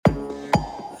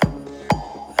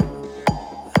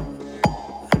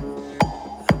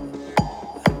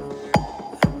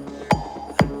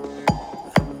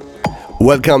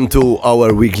Welcome to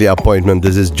our weekly appointment.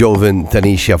 This is Jovan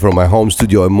Tanisha from my home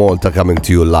studio in Malta, coming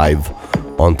to you live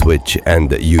on Twitch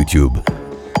and YouTube.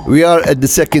 We are at the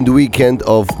second weekend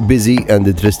of busy and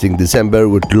interesting December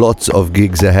with lots of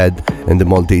gigs ahead in the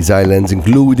Maltese Islands,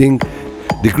 including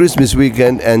the Christmas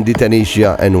weekend and the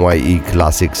Tanisha NYE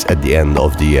Classics at the end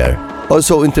of the year.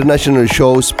 Also, international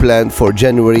shows planned for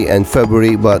January and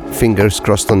February, but fingers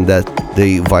crossed on that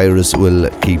the virus will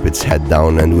keep its head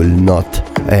down and will not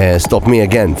stop me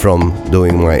again from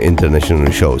doing my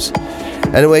international shows.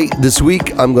 Anyway, this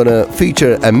week I'm gonna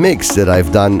feature a mix that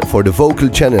I've done for the vocal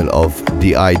channel of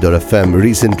the i.fm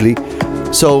recently.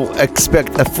 So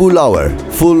expect a full hour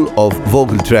full of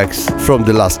vocal tracks from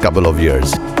the last couple of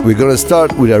years. We're gonna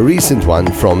start with a recent one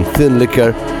from Thin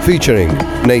Liquor featuring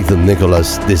Nathan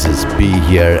Nicholas. This is Be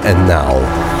Here and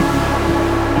Now.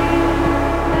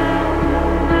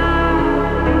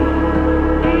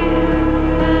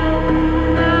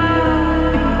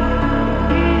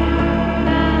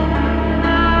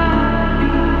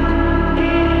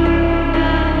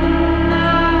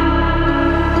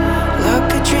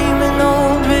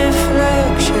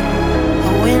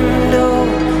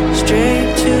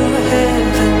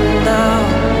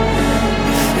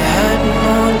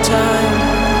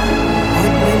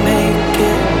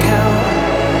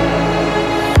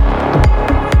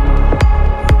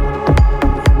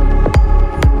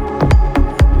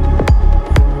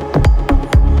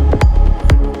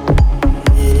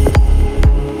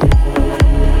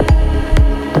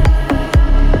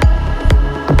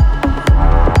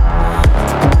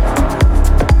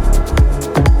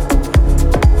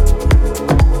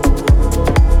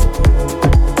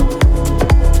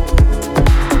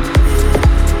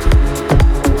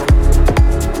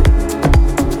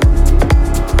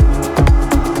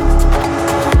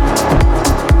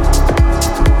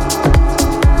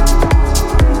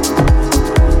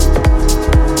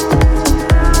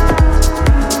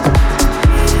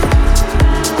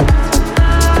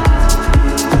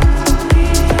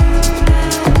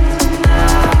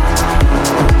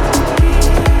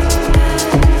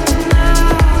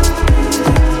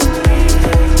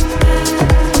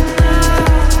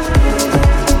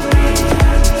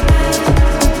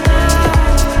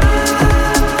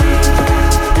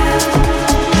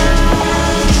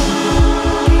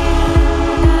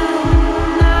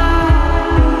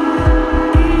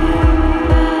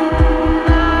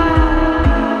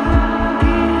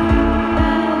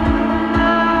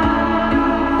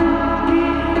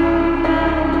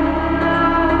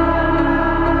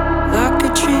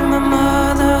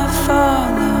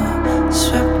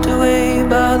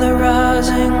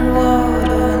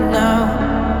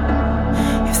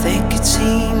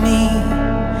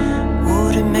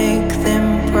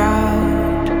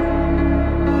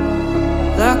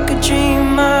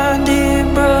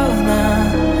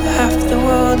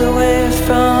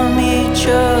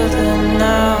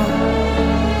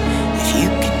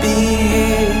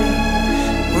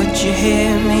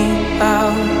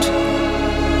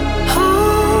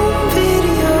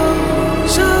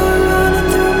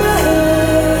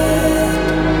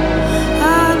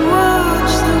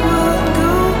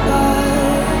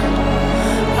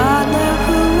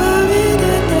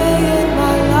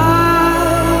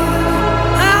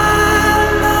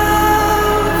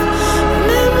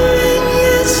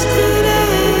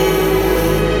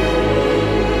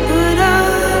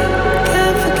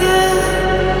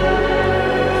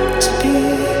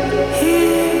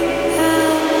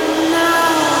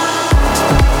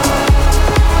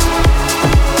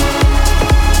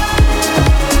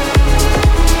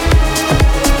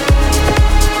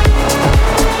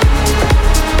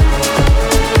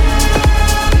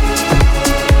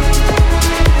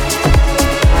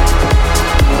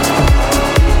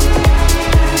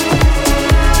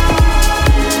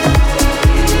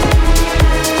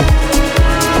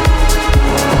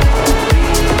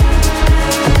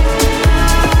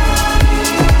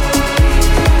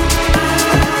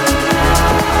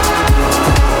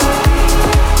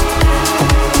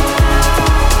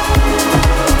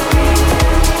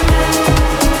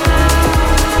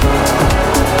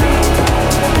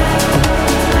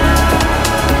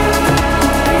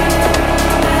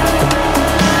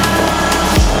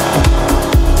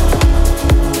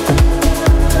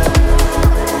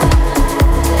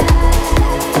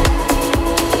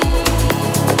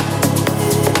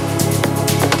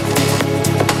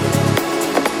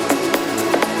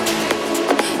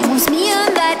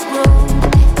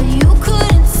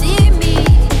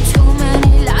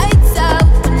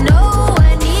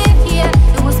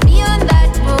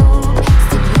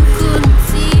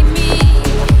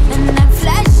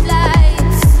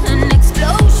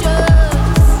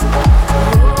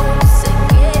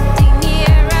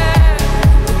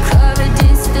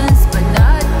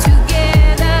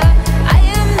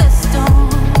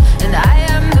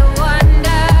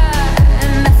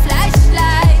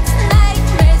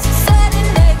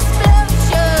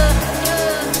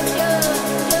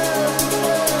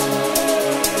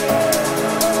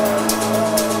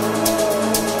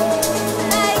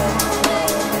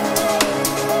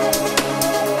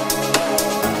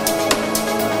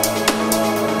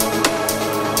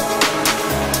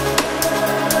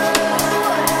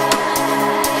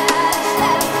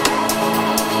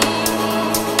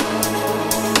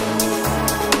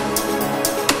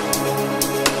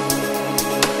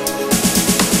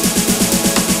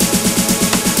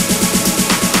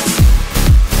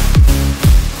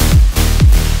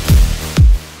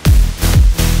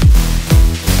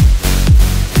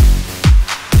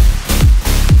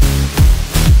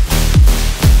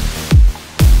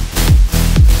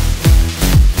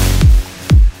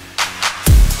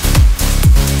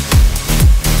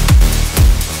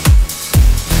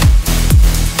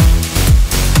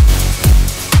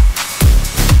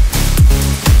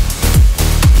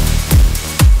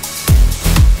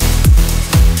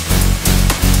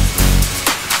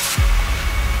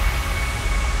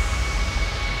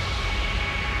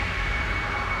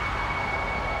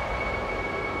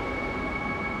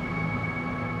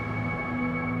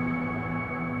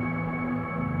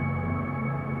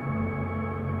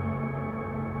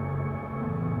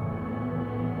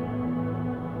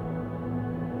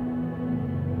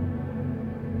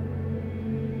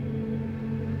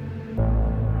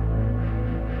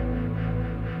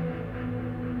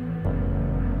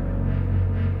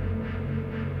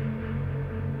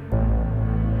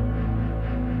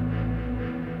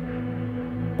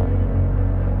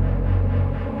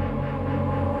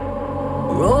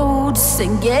 ropes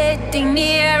and getting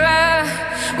nearer.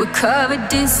 We cover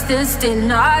distance, still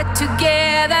not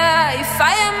together. If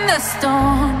I am the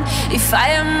storm, if I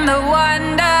am the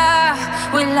wonder,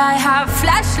 will I have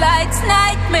flashlights,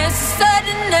 nightmares,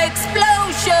 sudden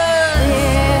explosion?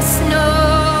 There's no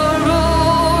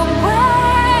room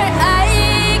where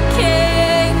I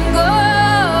can go,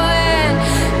 and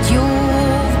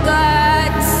you've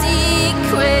got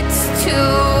secrets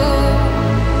too.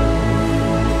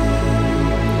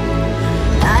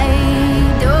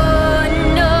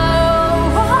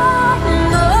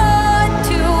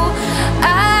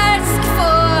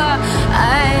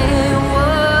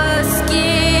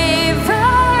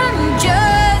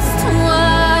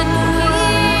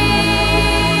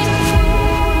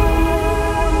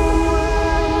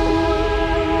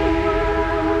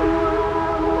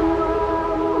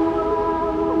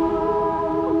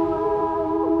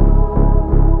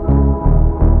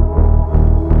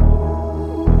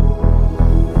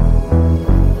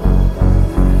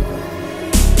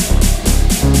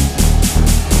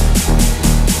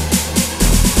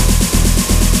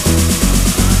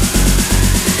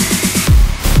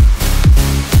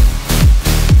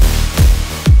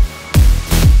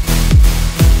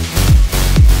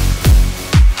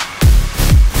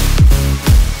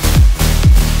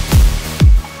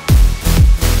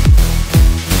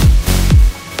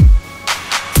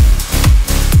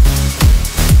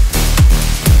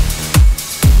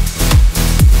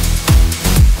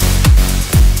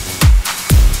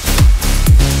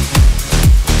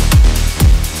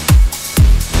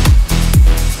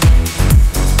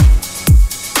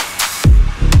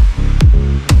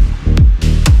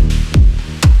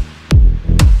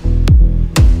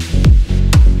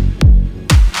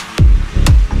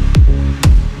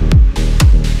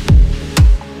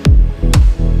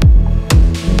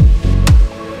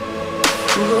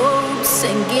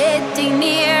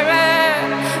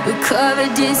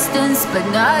 But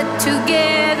not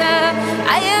together.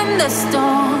 I am the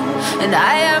storm and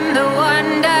I am the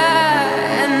wonder,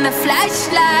 and the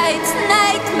flashlights,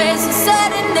 nightmares, a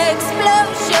sudden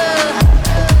explosion.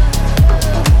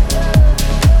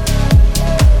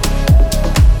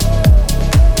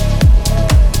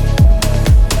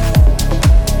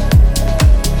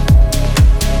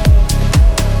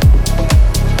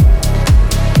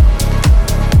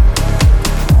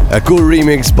 A cool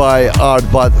remix by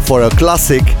Artbot for a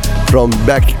classic from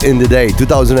back in the day,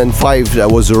 2005.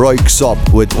 That was Roy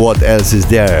Xop with What Else Is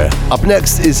There. Up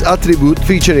next is Attribute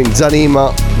featuring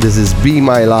Zanima. This is Be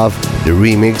My Love, the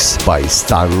remix by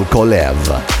Stan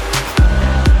Kolev.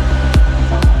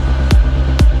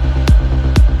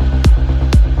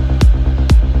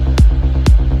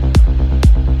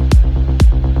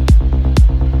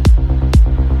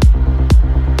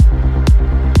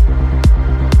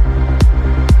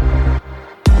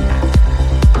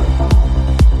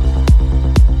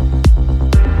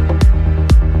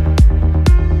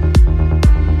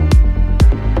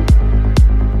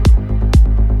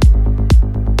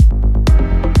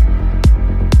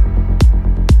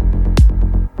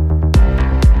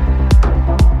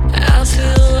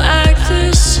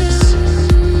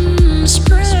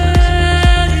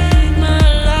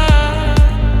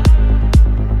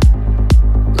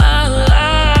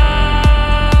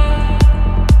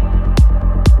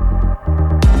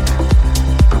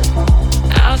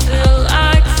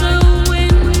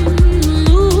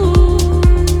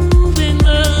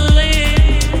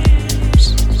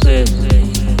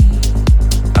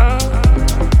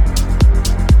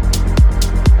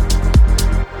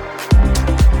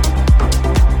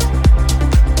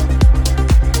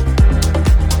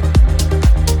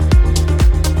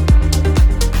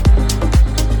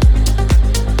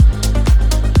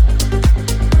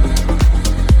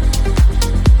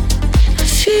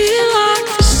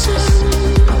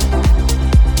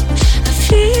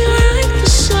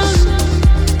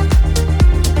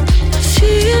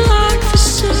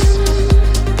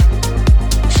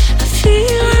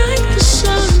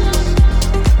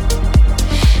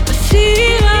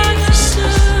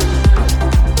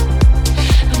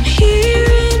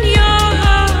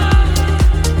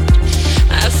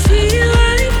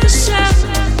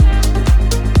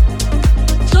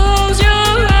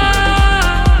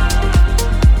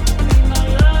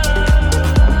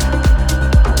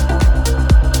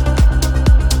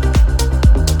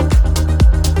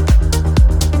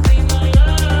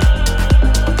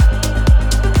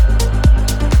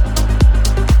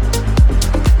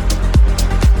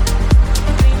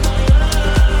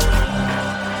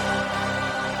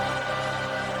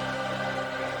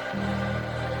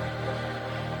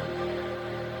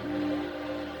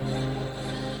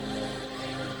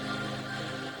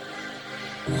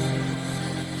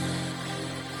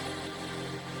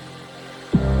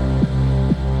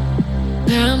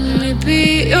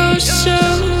 be your soul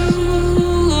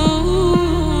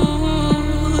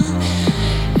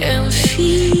and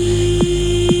feel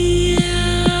me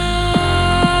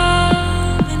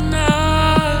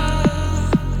now.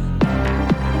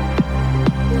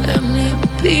 Let me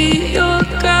be your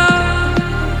guide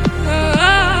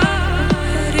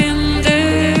in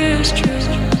this truth.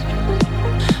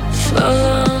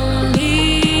 Follow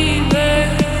me,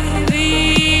 baby.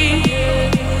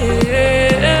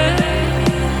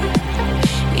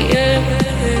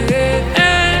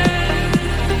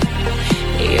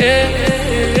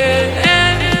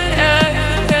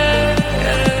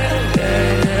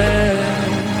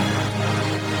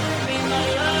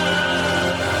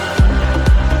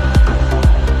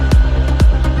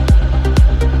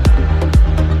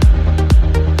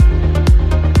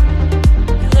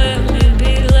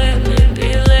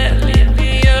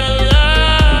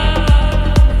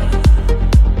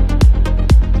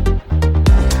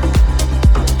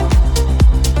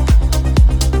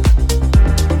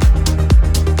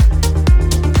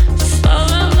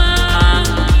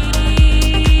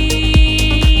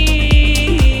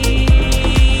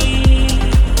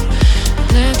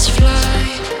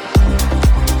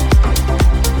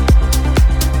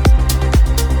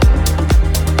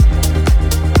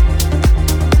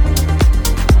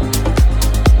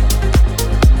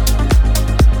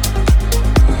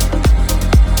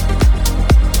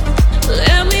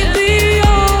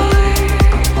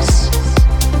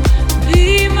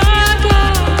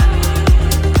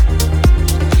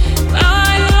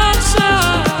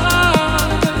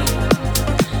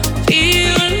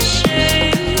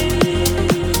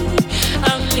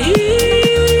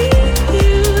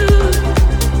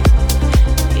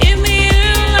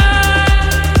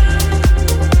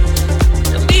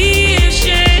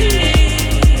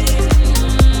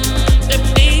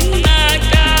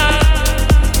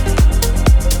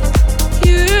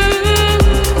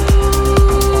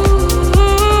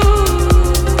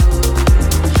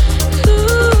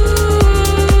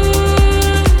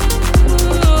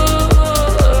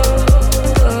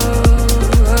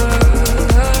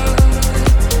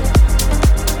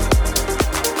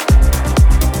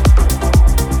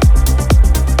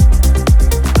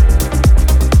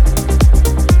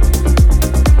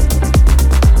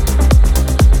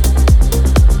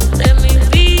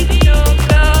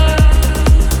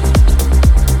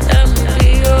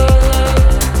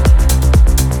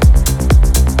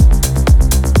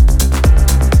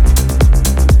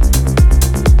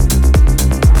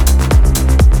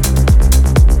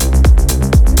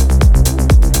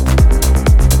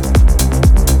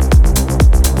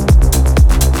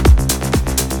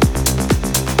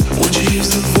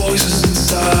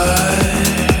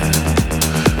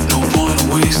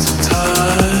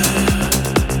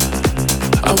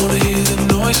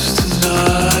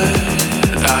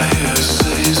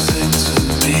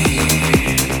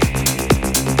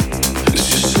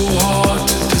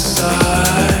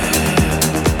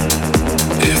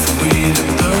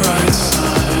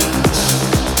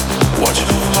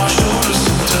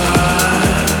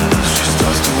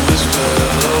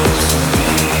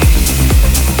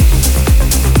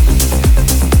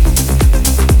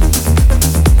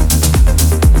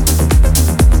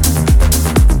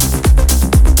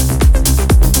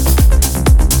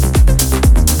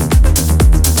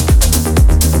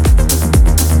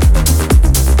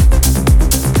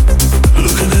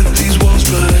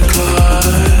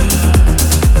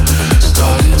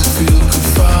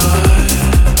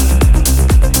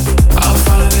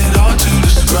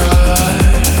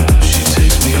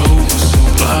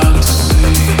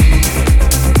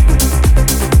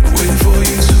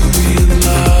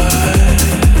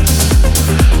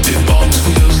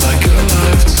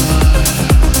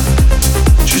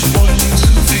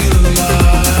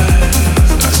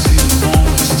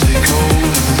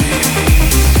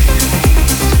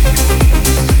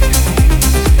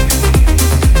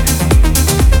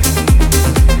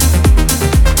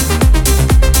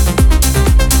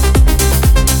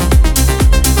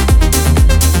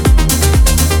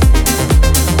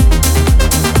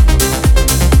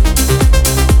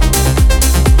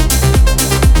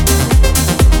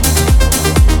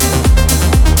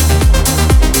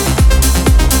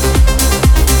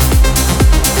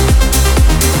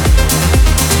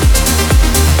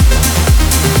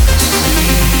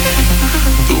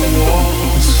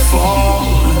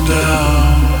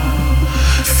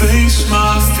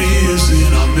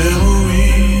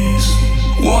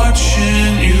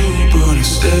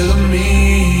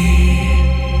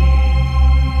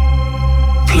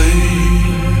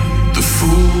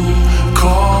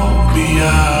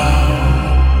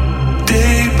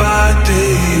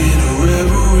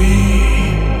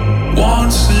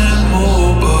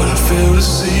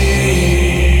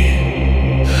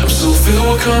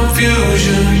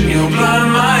 confusion. You're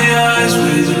blinding my eyes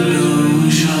with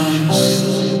illusions.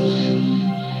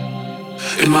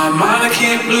 In my mind I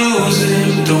keep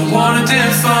losing. Don't wanna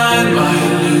define my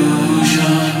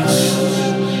illusions.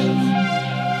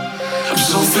 I'm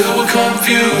so filled with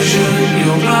confusion.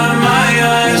 You're blinding my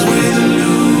eyes with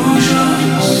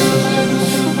illusions.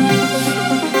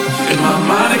 In my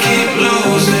mind I keep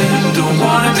losing. Don't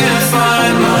wanna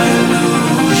define my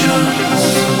illusions.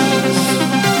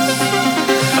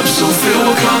 I'm so filled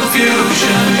with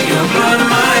confusion. You're blinding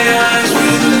my eyes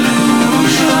with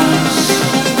illusions.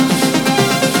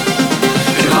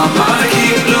 In my mind I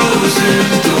keep losing.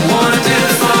 Don't wanna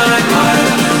define my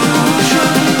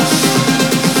illusions.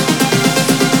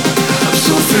 I'm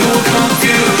so filled with confusion.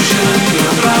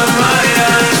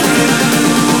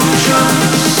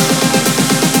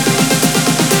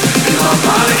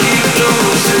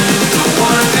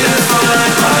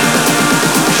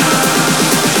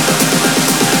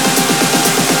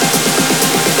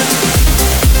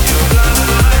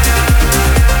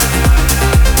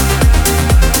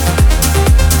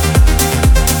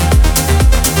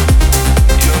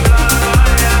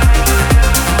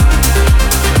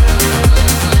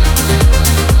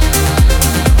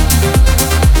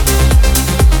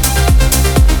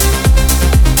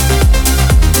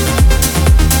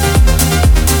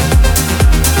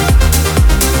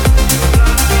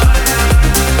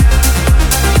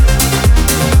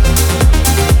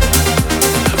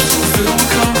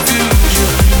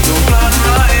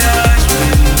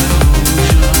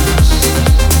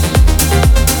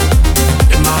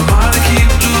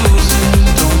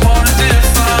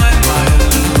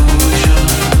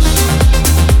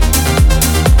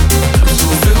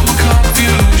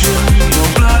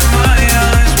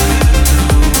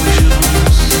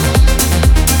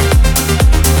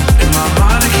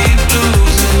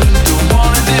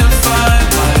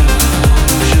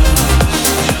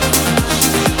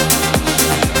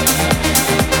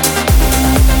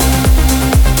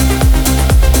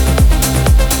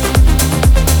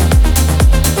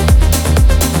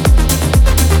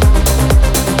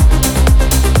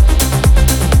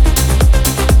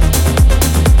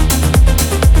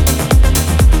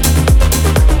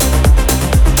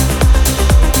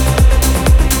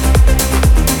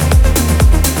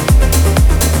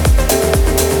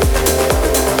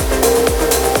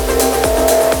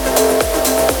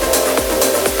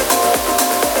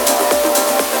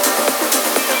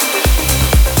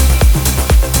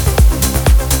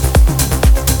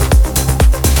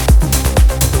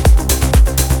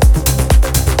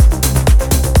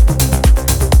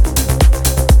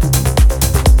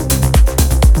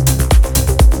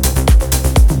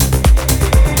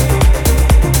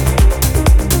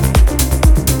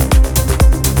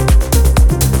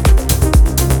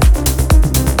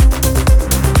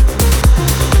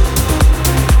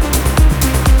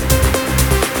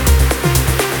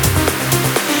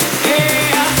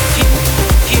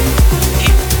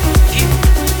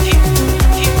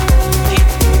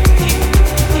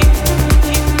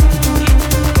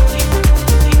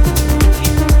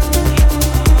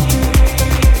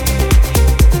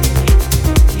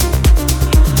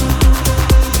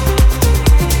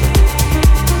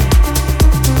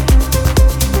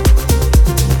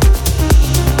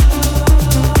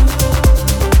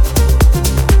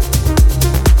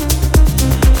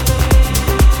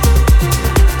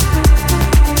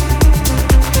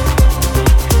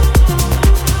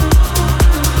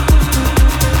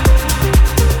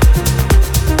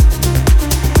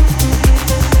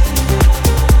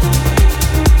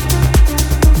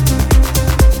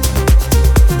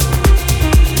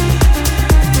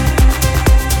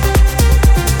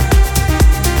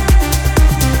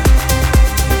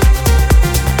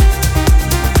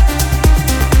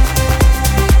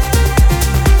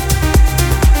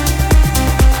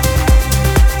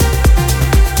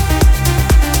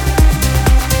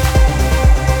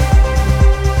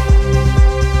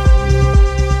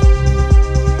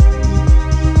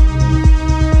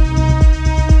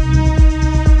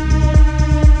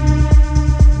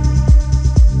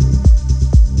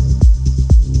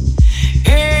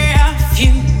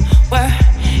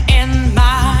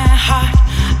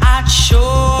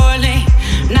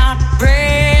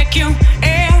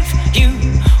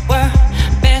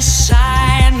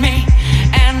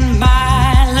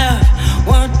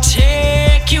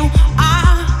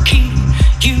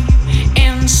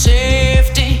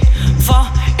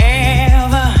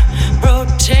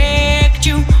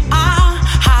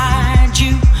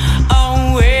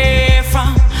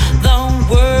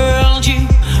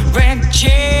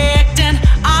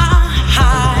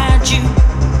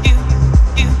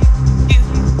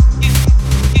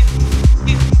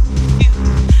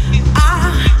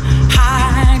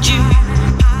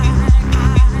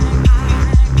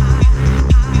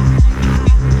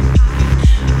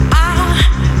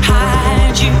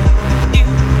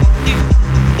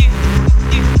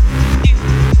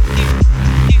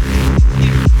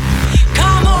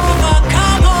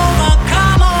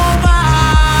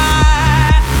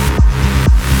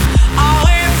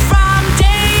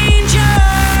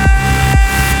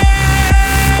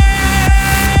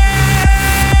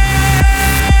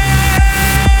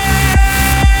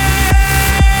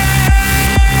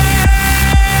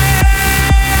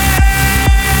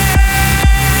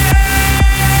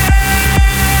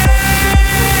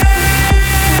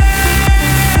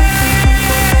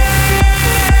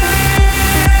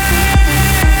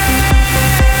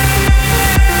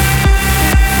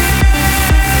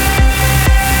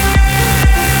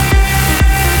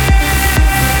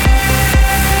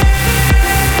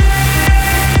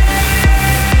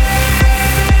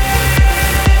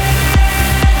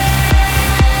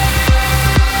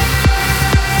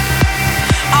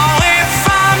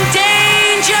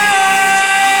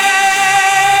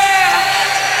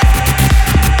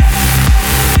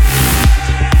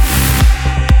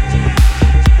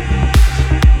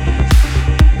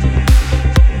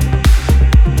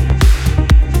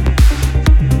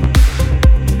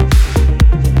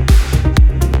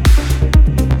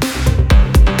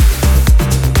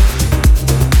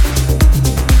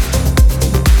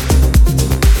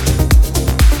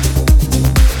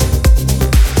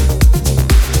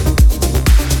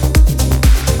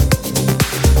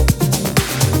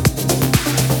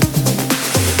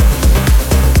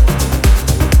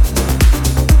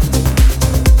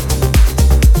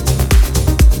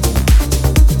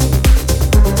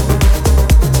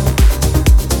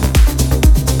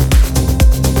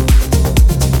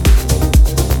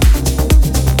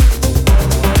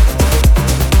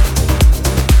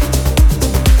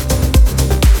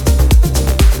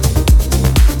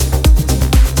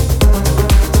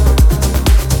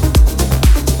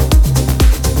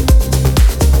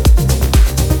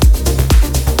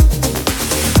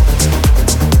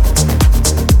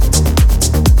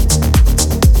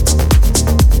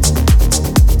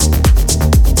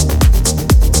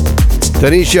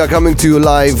 Tanisha coming to you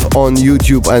live on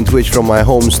YouTube and Twitch from my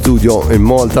home studio in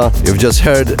Malta. You've just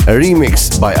heard a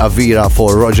remix by Avira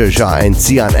for Roger Shah and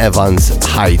Cian Evans,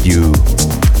 Hide You.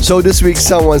 So this week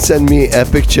someone sent me a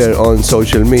picture on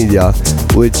social media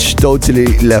which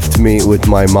totally left me with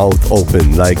my mouth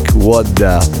open. Like, what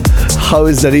the? How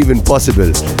is that even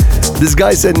possible? This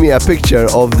guy sent me a picture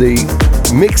of the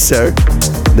mixer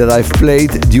that I've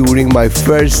played during my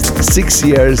first 6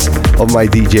 years of my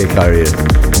DJ career.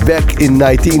 Back in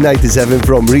 1997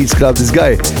 from Reed's Club, this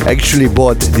guy actually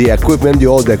bought the equipment, the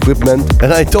old equipment,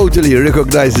 and I totally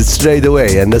recognized it straight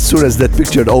away. And as soon as that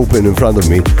picture opened in front of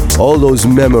me, all those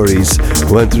memories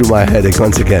went through my head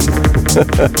once again.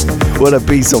 What a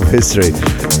piece of history.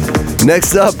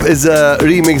 Next up is a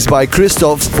remix by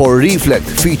Christoph for Reflect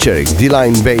featuring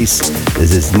D-Line Bass.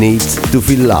 This is Need to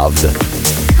Feel Loved.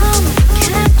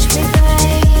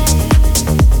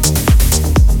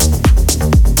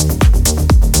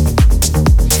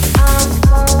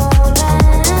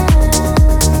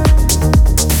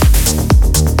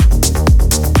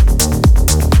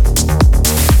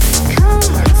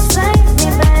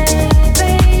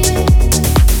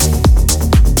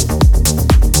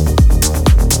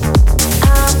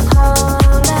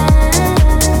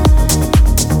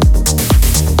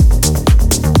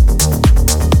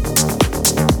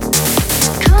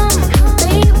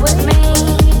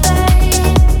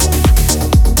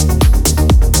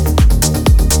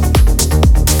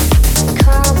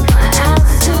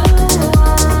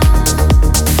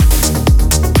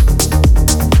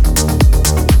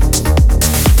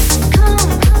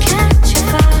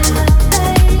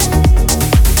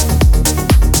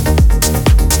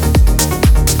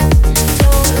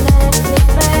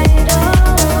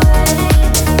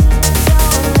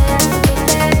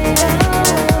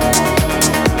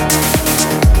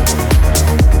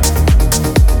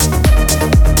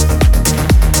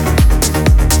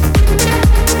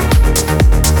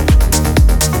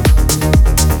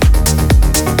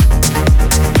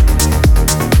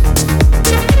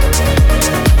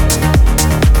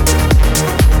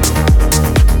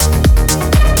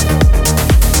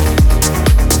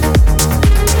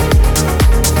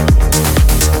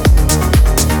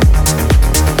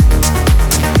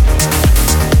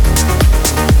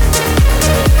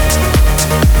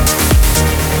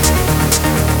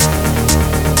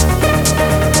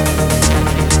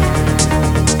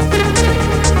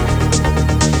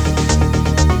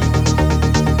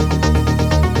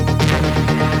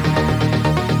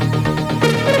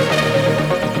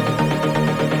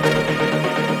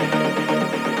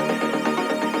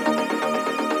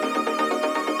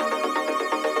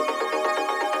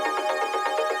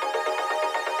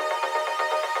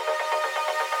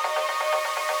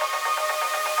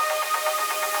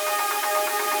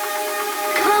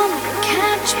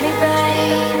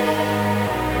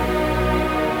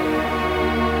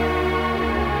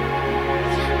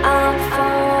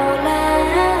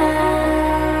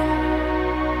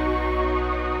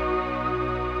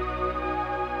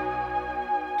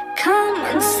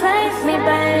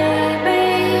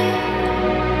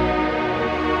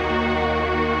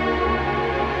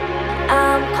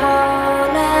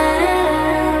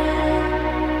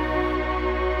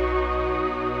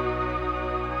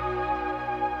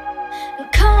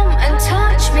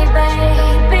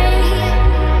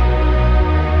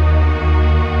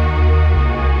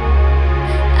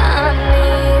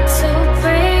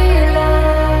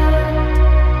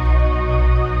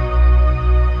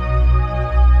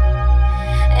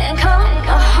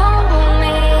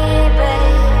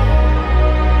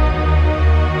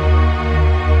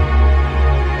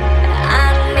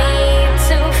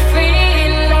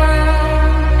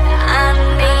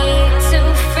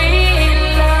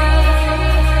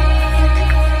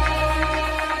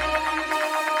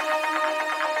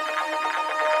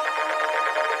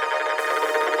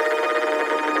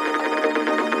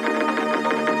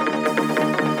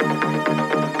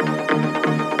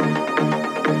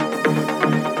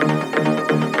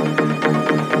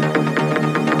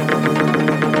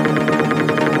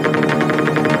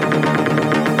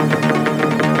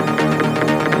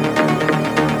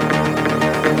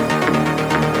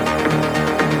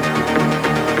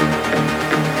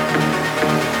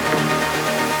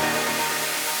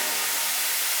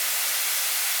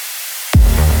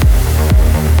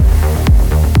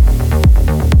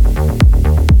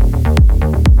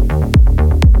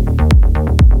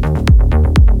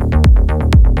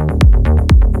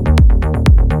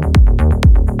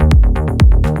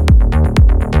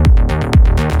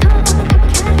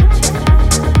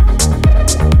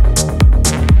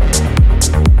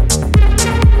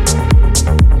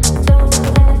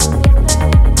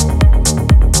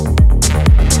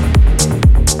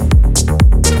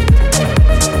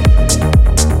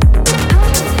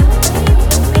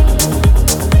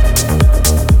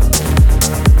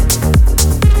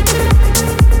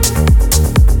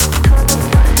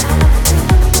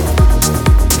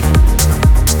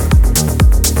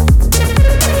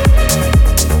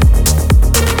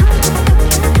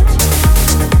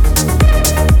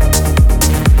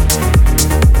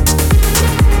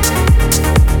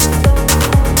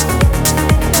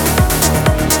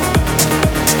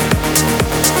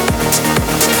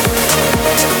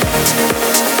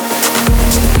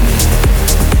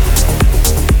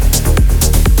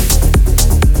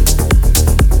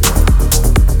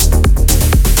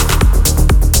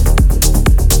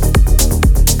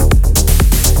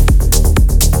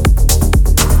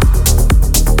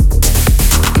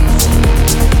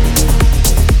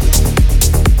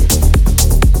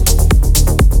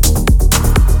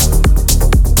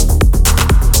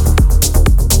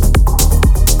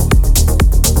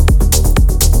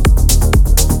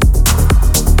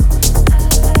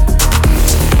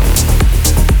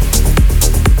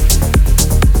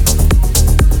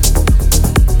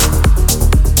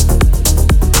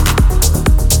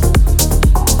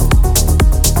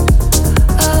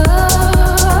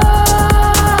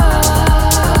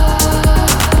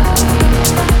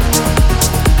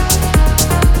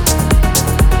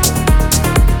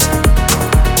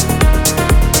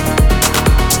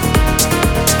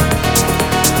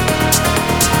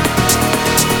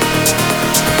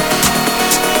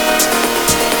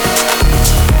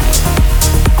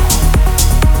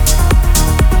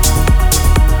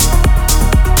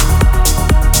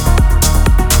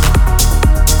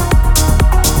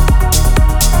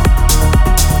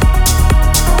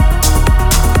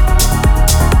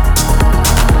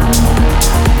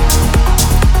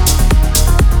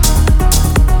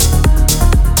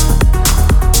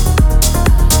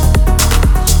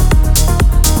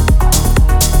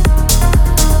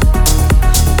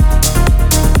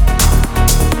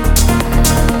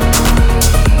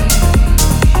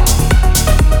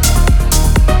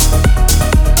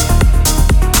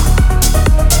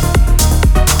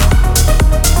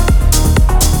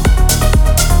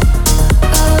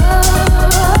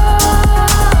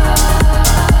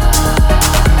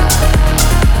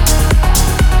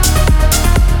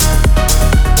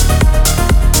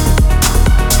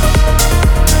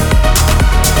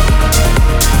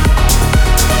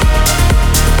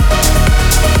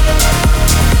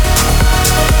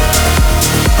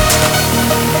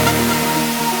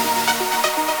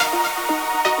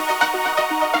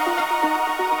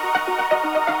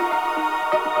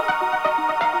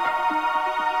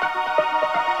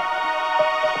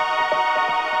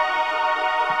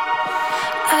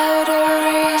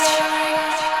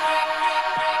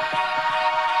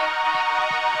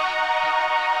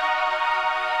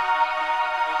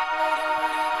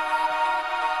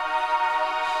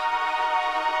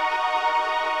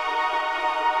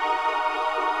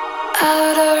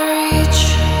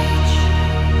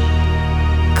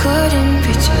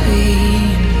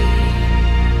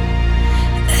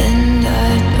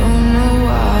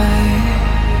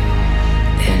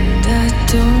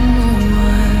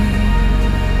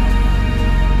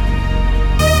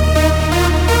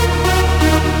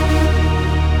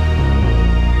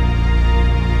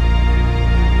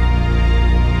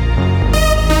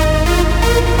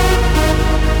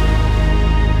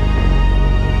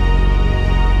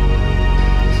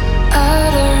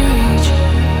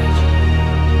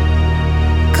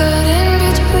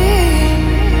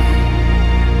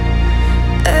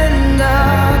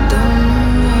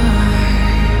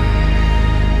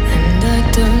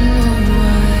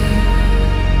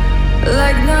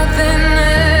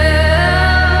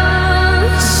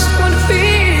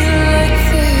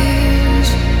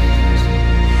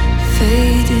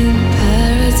 Fading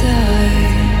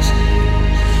paradise,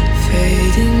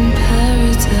 fading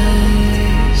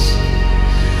paradise,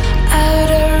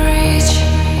 out of reach.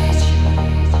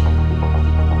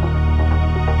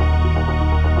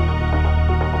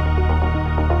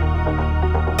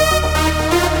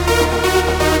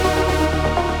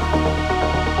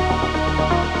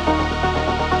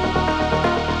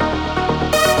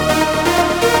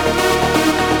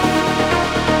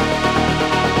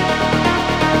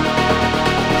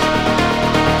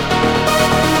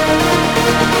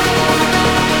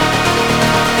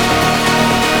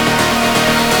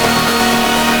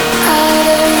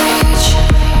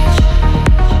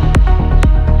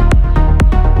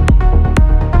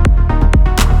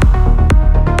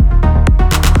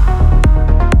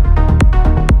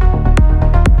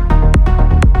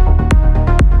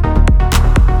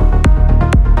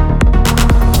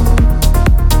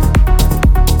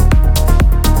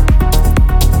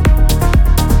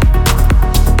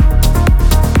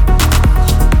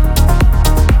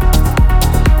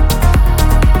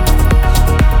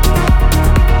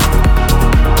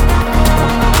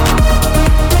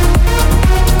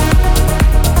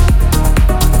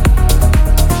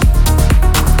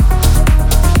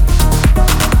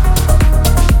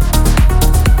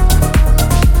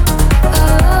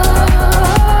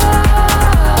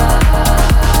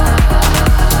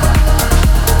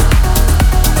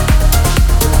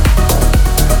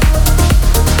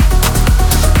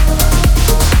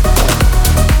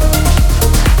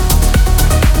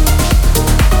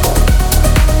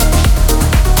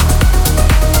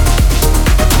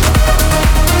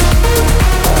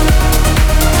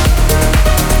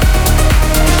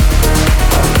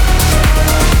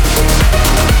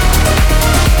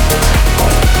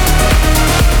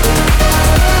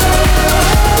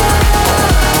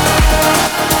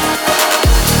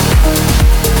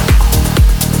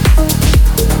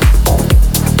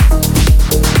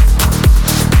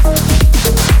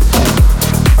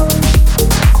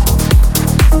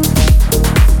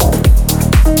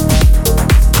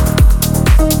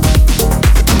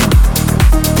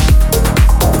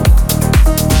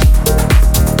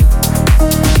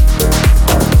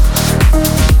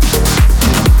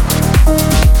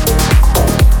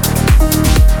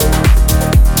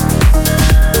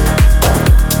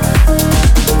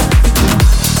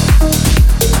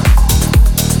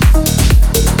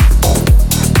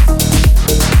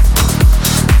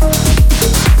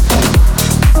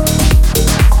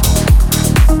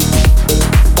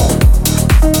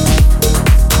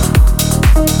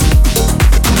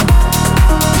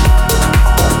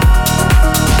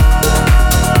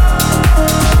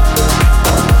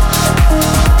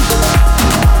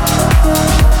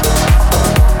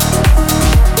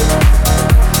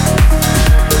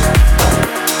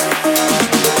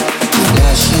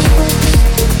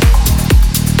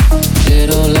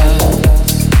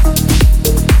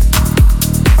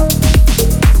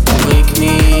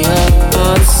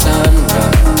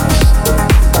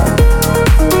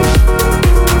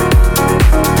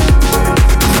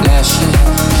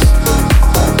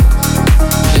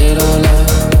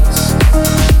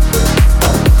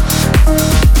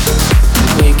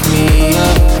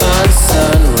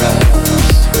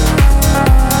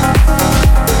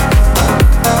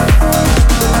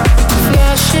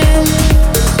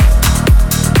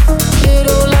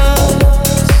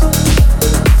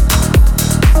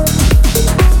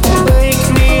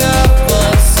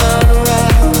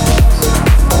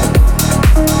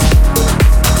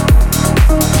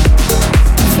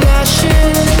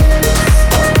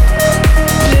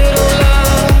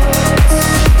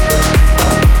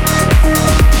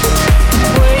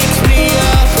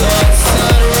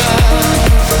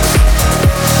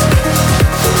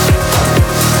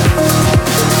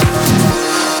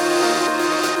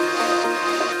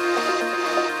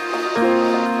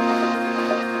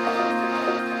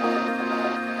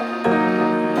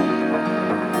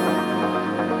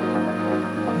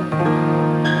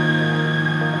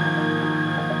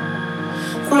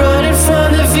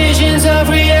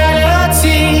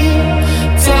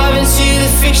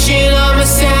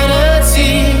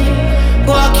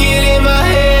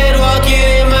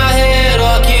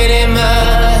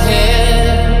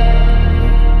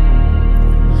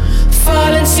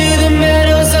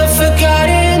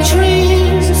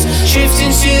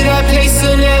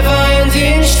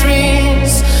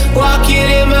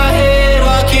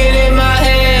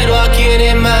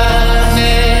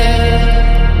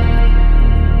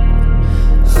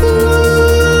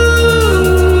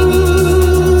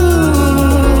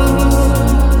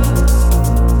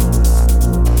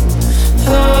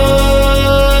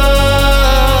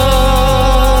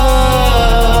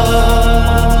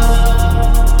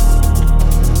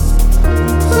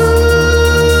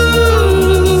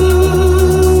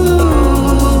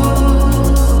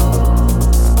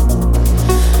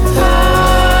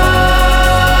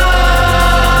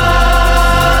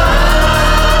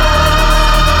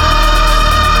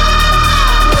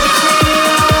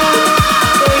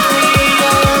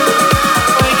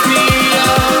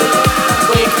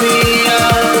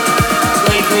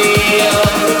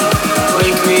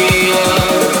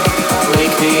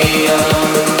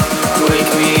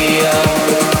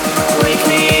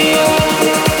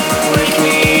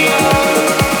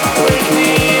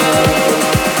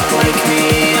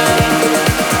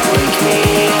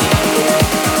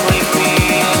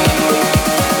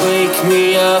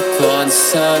 up on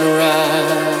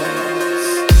sunrise.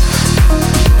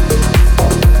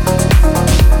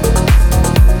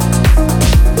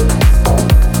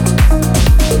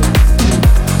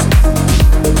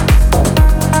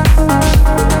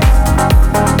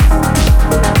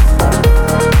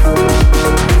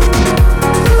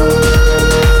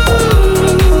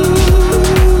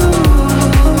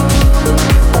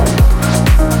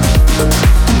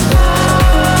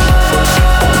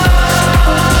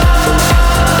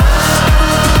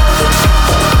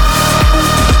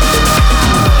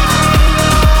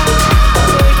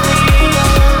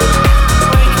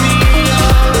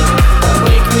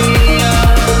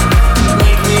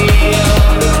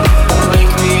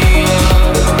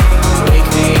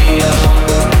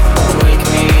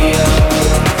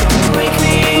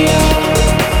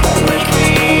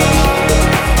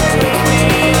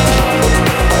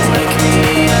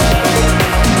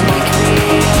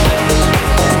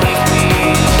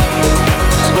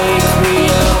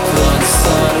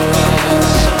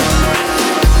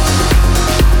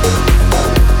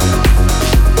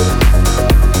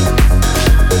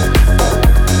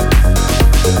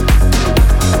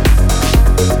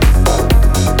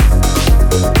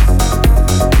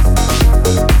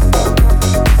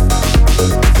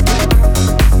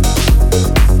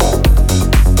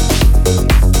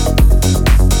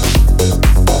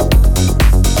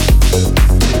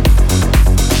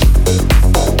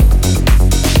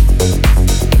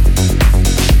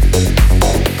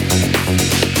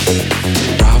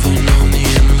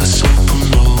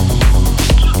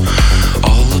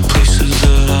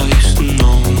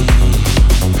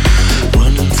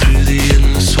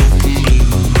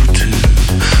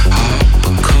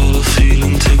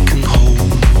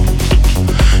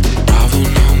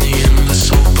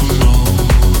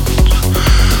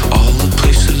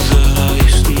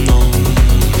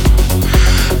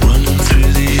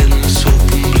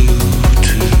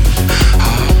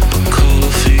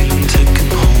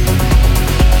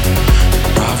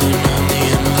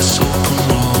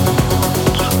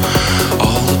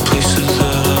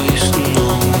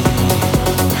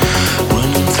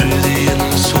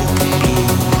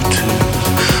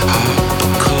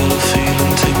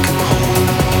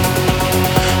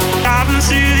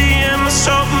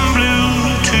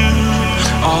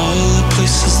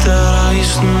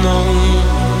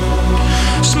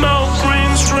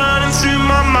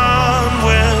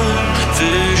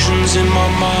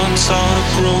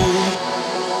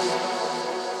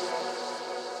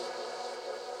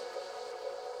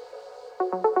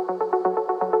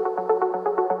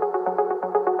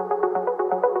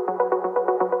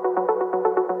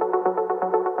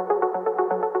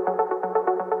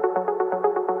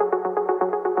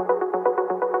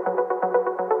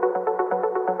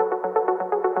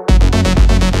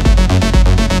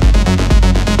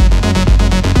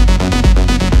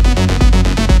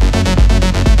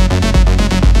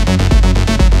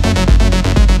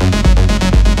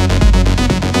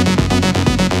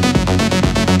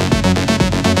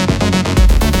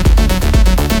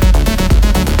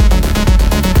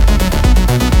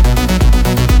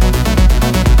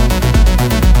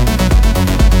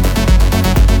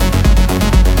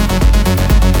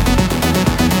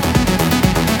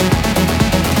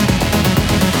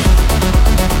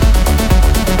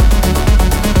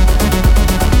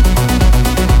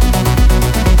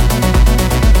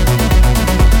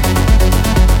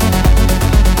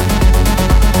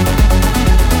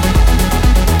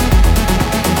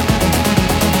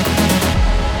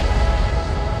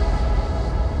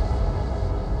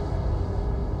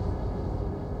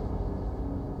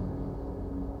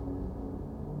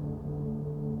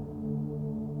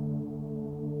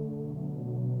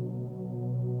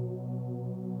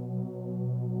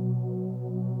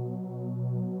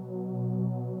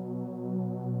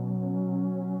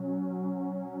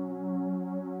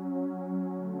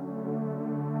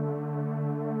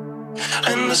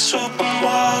 And the super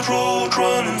wide road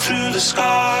running through the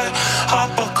sky,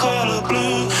 hopper color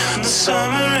blue, the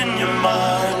summer in your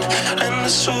mind. And the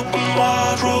super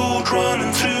wide road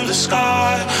running through the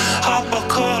sky, hopper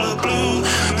color blue,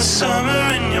 the summer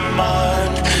in your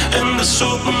mind. And the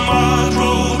super wide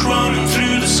road running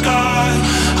through the sky,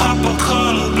 hopper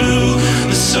color blue,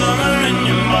 the summer in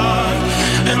your mind.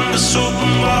 And the super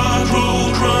wide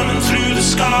road running through the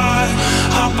sky,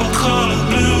 hopper color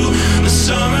blue, the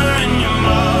summer in your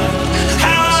mind.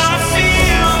 How I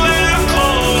feel when I'm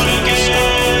cold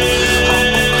again.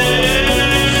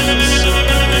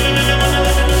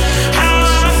 How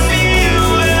I feel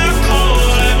when I'm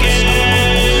cold again.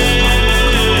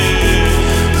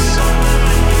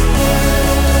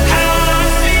 How I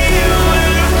feel.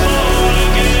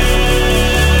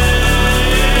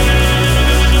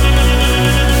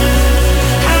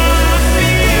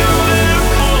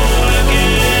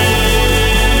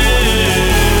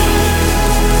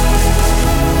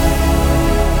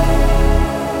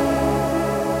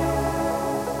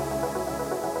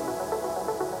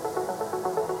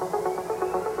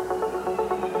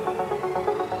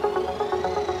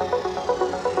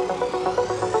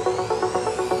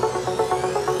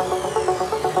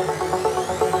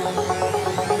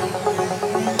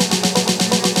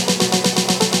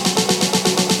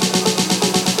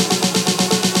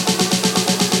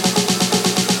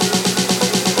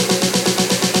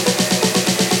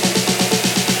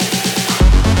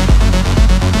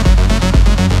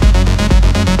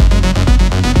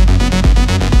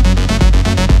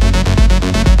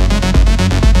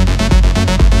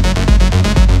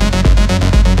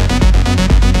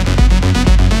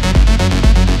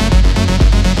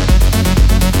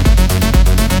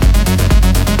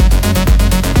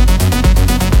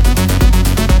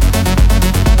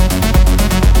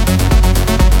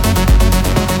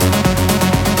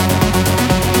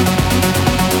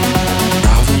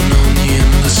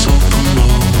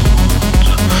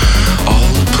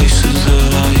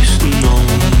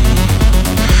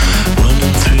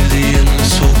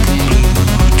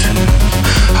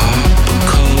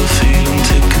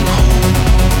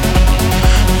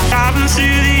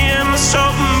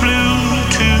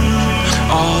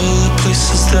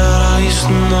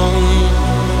 always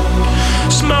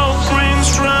known. Smoke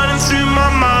rings running through my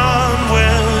mind,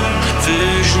 well,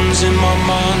 visions in my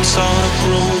mind start to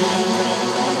grow.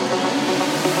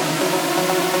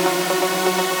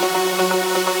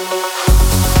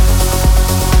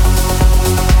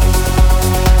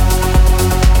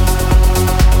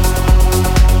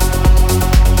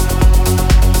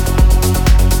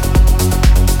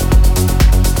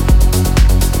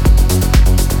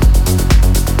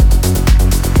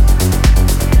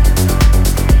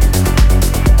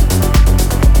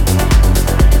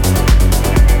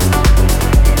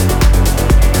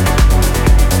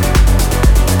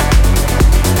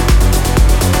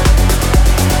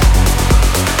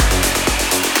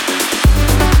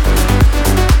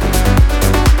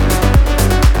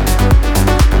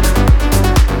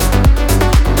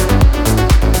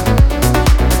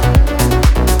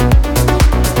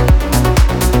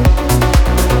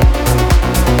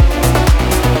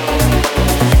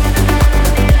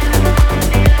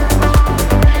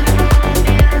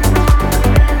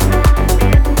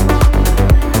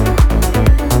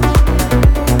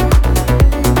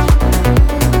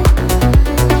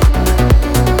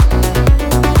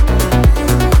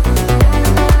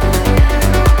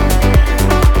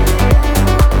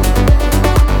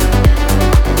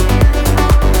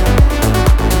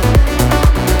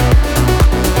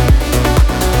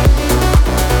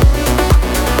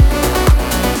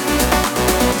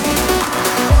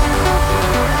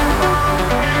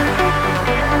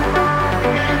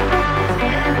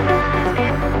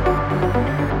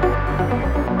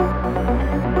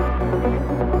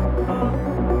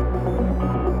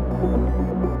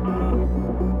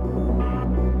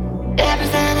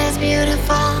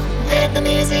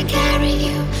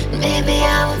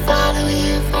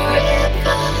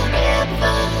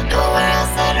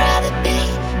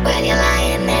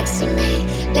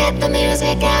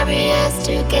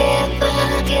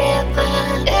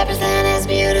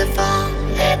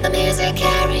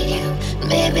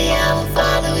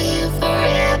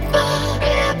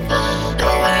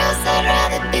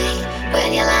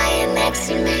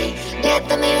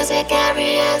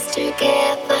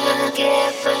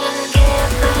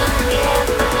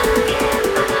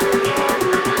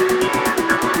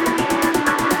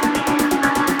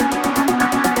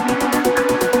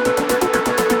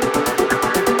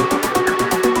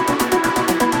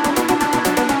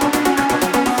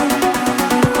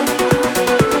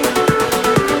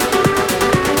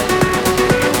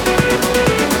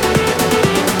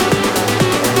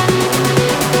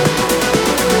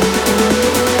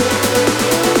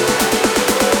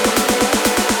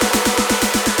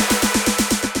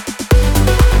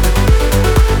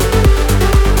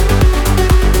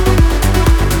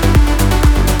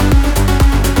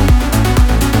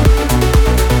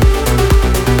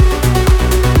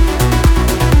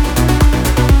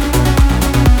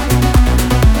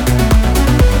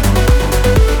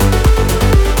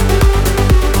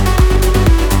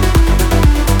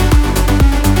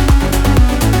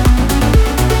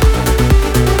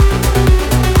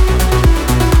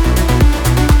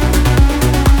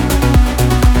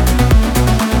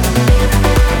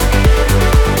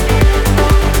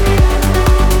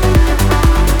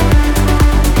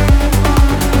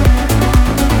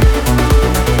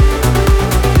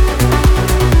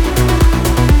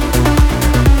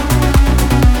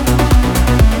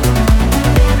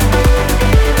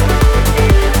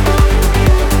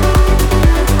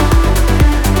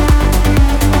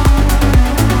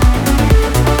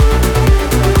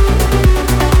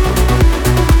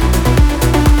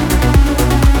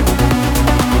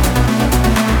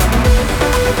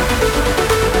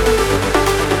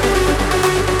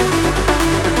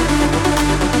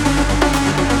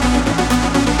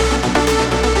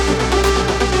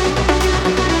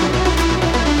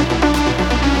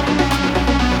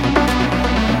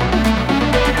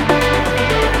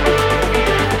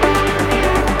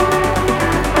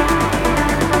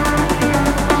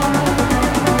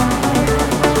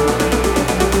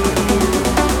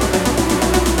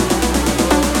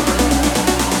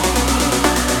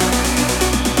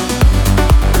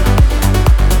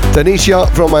 Tanisha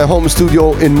from my home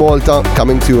studio in Malta,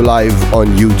 coming to you live on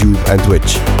YouTube and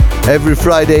Twitch. Every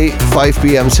Friday, 5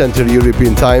 p.m. Central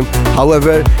European Time.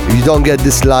 However, if you don't get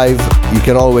this live, you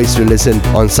can always listen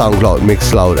on SoundCloud,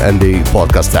 Mixcloud, and the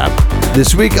podcast app.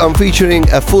 This week, I'm featuring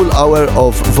a full hour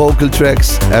of vocal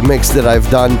tracks, a mix that I've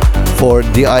done for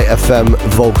the IFM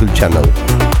vocal channel.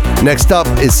 Next up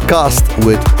is Cast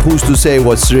with Who's to Say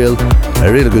What's Real,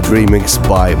 a really good remix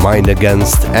by Mind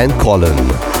Against and Colin.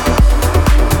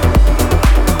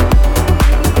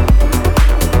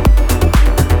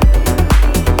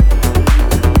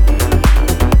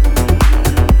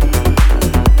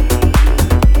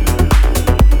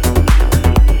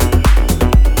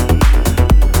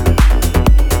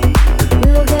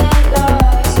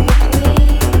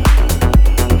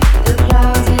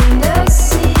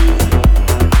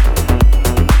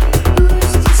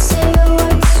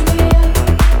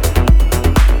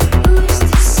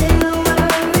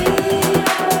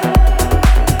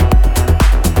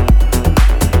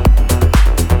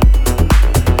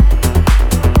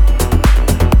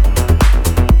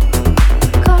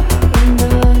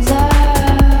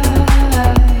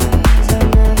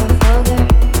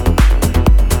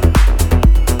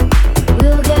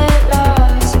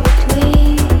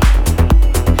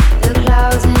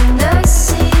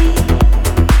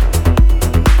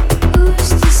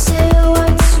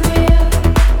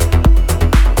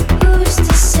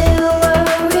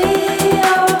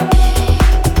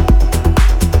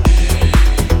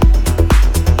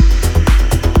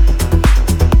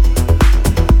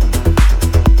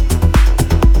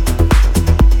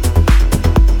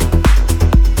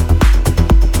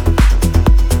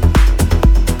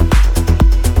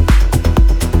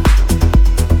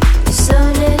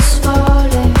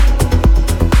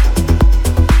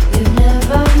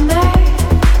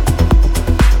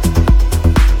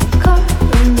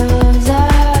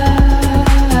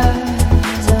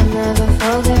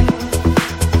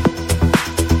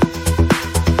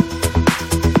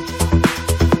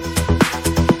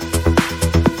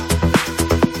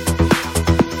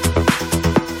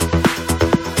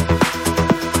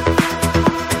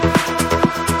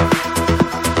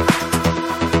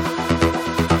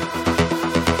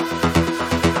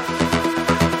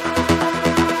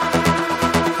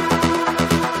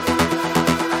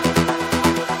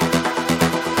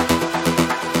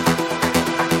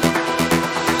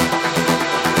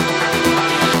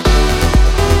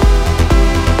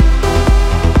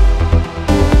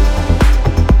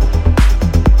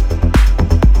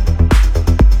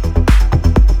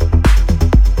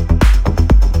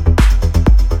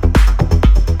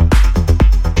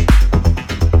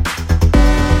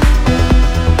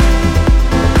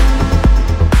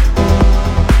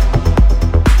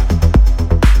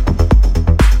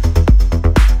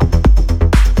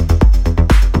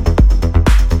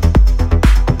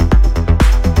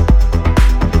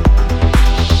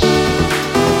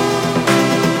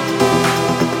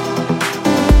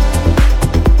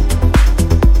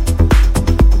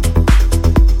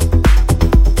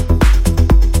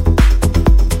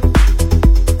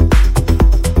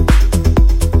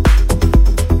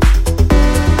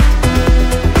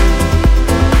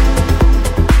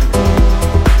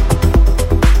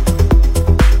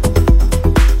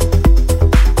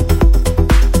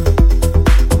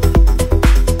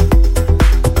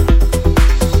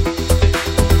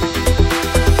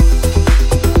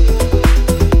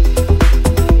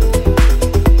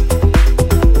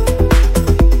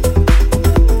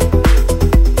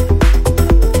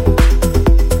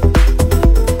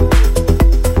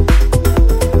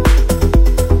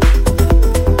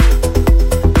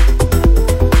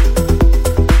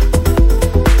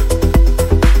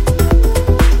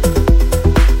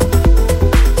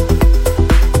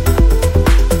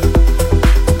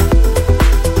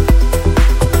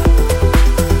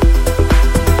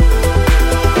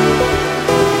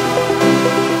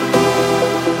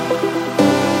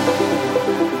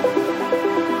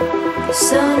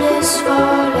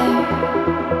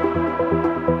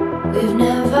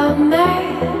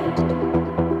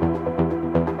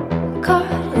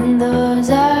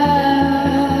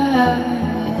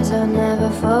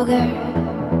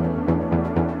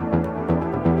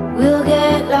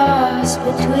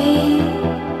 between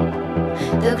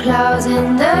the clouds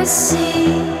and the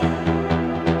sea.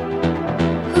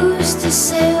 Who's to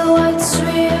say what's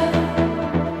real?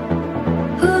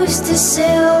 Who's to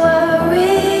say what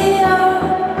we are?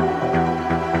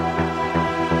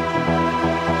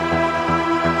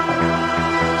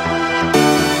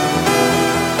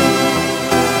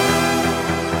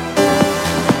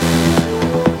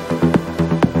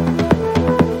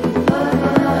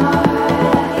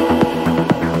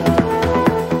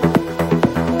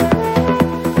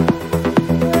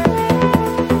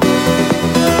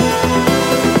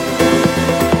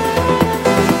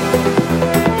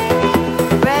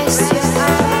 Rest your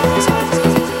eyes.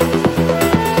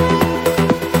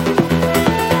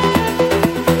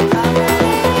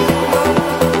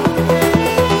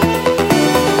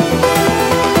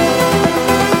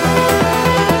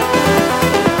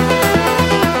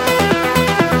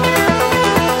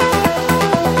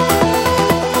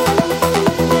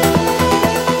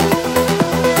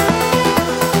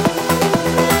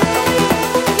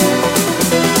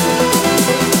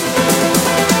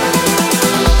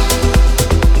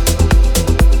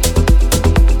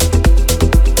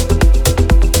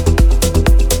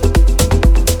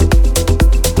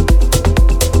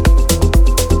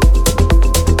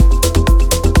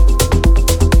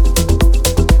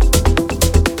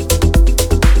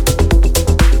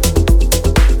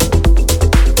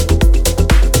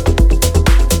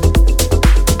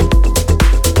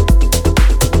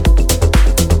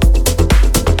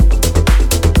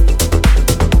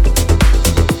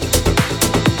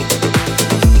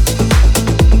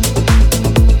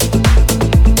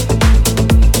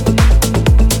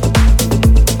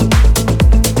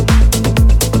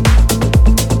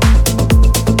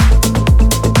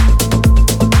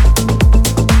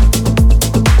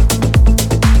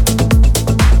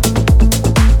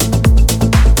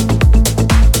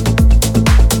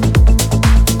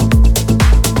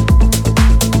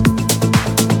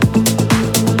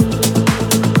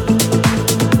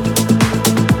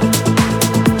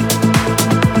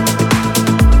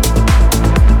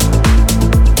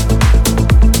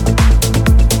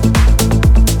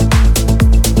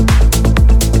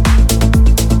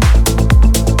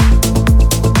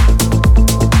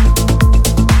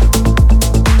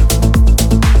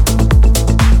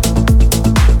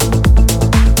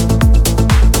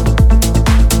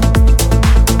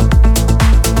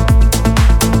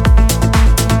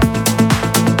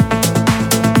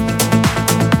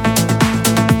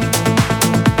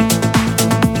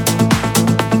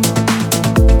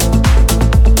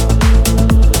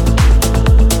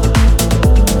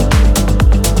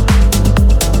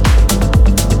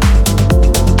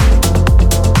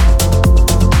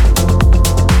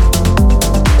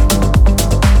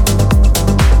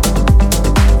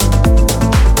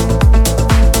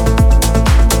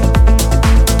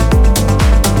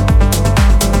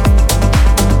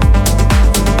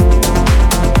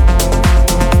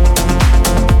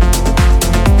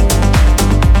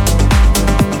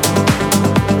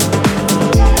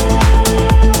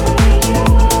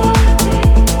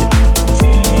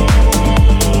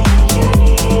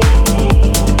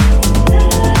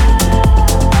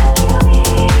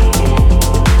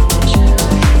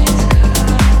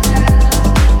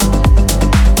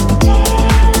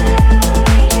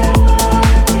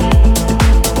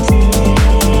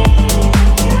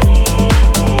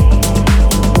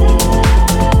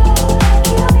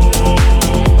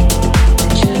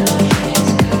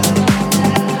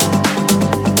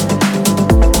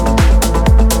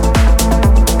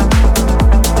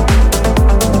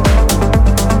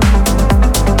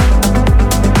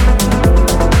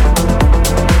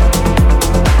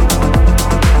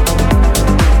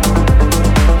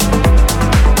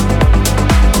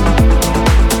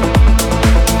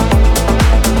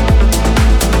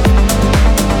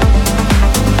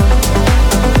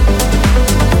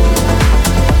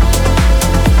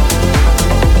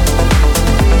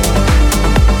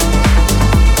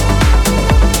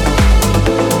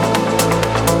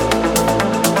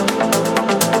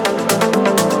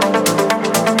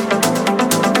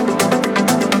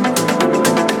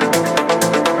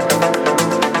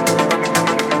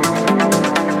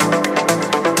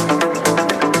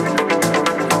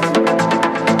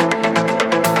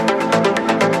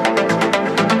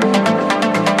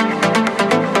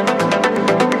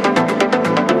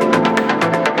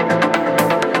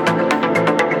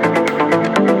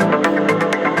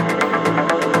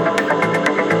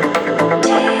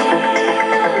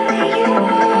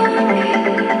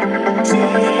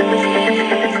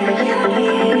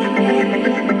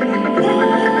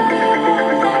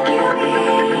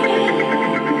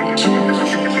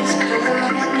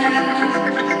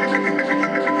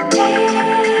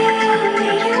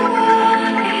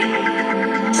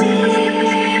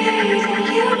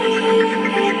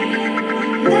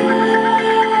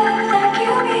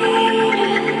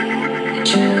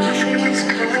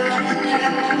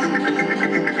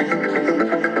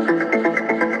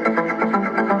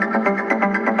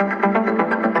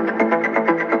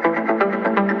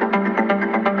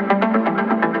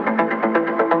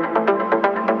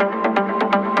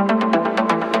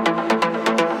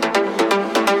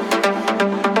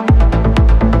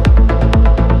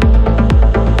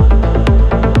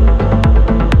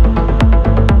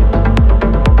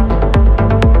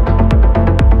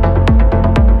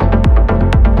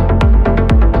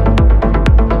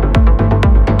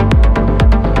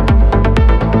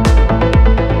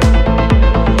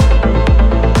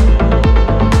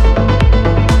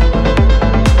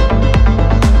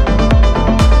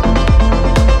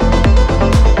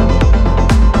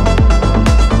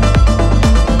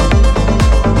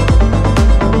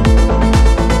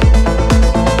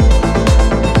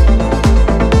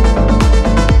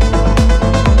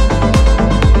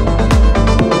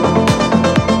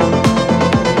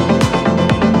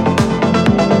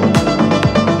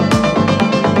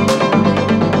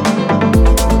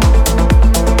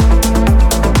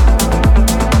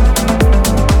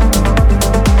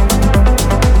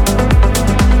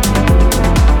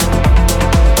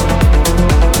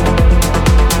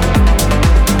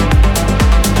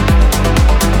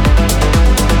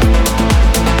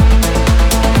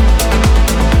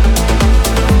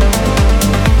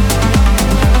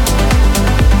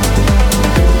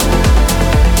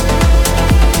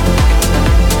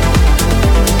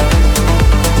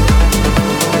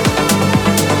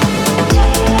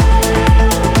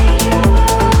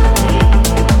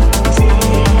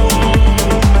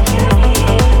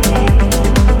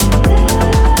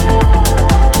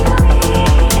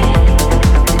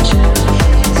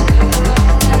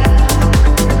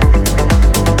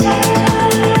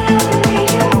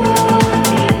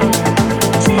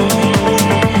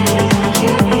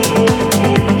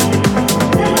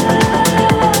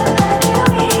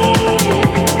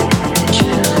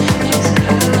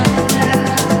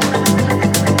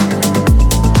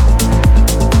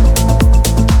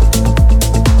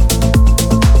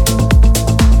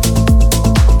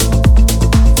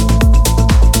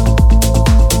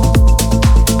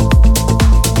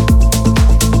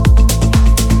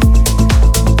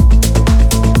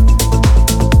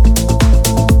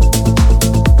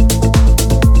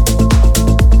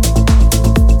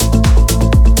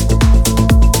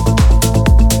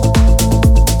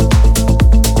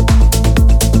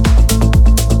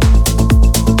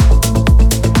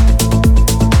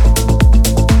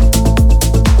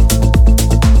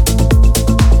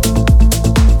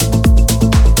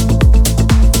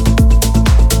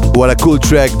 What a cool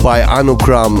track by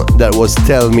Anukram. That was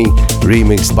Tell Me,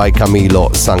 remixed by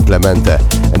Camilo San Clemente.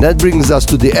 And that brings us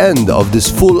to the end of this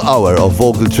full hour of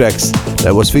vocal tracks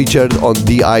that was featured on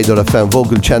DI.FM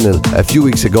vocal channel a few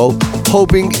weeks ago.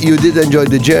 Hoping you did enjoy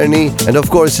the journey. And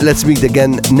of course, let's meet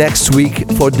again next week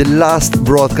for the last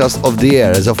broadcast of the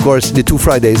year. As of course, the 2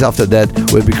 Fridays after that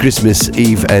will be Christmas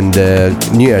Eve and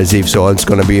New Year's Eve. So it's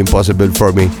going to be impossible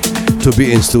for me to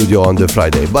be in studio on the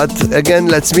Friday. But again,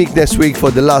 let's meet next week for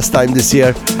the last time this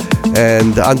year.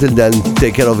 And until then,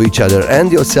 take care of each other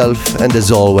and yourself. And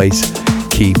as always,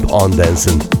 keep on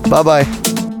dancing. Bye-bye.